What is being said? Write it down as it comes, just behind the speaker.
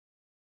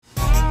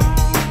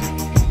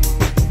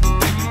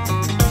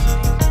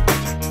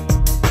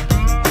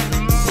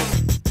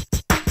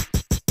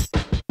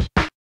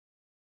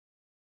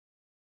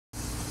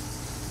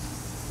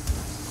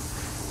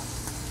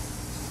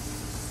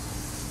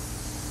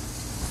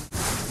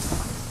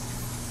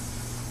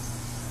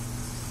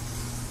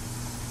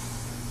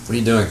What are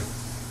you doing?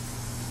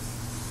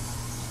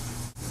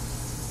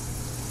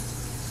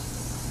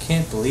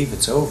 Can't believe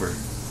it's over.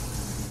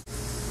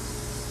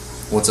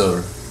 What's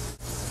over?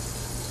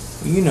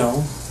 You know,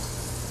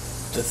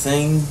 the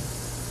thing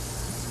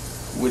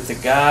with the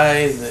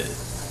guy that...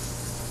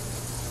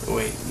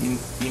 Wait, you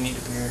need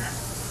a beer.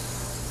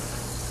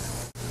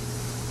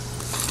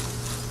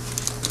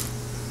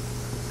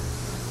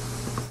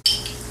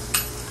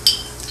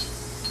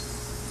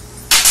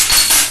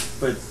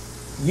 But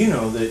you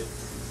know that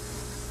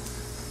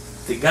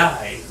the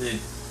guy,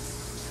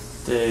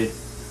 the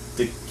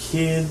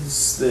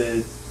kids,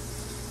 the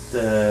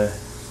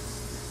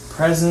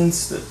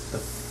presents, the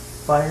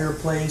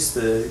fireplace,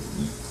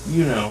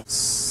 you know,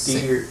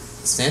 deer.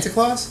 Santa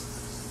Claus?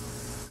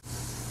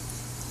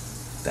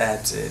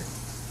 That's it.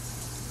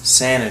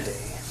 Santa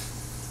Day.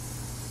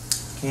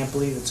 Can't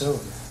believe it's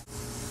over.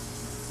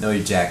 No,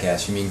 you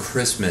jackass. You mean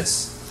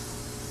Christmas.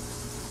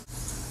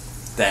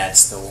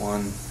 That's the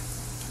one.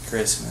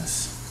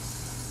 Christmas.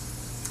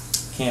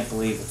 Can't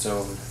believe it's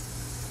over.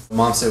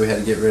 Mom said we had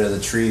to get rid of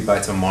the tree by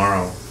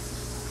tomorrow.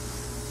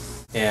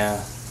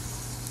 Yeah,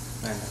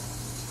 I know.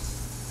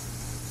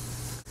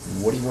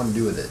 What do you want to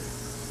do with it?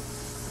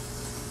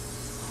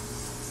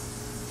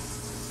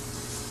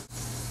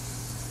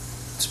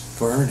 Let's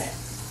burn it.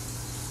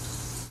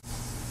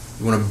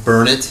 You want to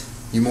burn it,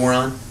 you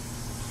moron?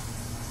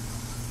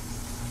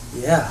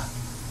 Yeah.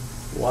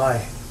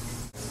 Why?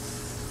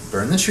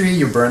 Burn the tree,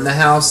 you burn the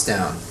house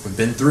down. We've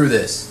been through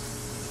this.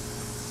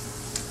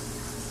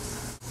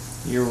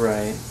 You're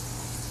right.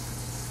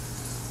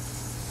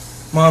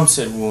 Mom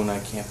said Wu and I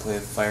can't play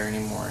with fire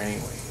anymore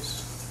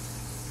anyways.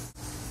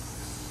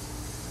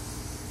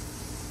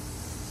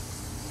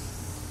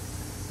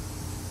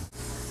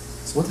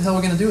 So what the hell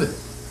are we going to do with it?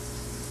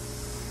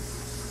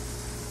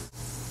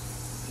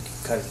 We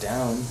could cut it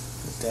down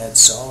with Dad's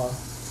saw.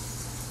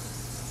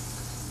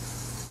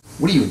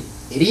 What are you, an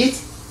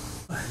idiot?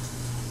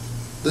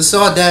 The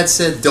saw Dad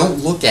said don't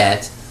look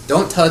at,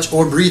 don't touch,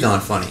 or breathe on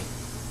funny.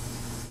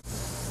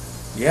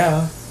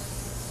 Yeah.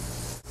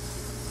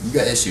 You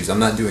got issues. I'm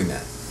not doing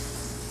that.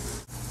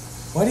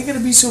 Why do you gotta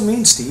be so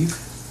mean, Steve?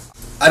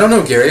 I don't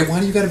know, Gary. Why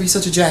do you gotta be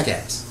such a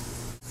jackass?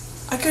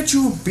 I got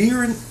you a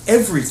beer and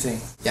everything.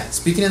 Yeah,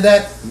 speaking of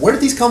that, where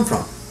did these come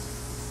from?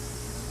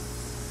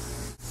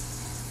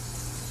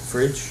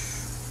 Fridge.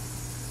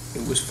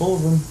 It was full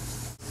of them.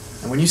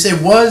 And when you say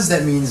was,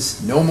 that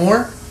means no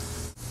more?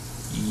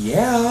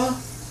 Yeah.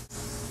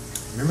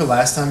 Remember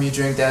last time you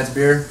drank Dad's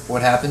beer?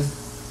 What happened?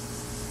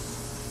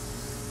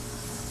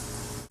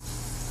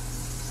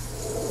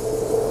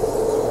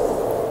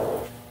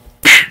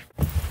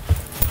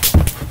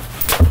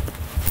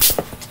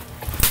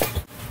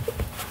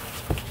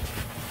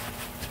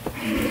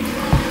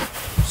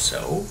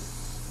 So?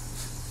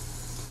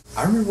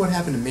 I remember what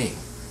happened to me.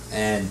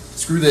 And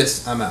screw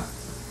this, I'm out.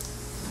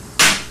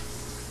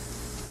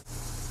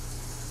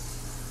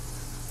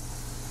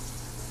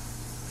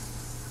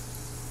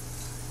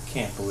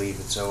 Can't believe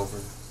it's over.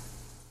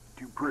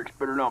 You pricks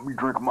better not be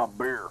drinking my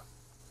beer.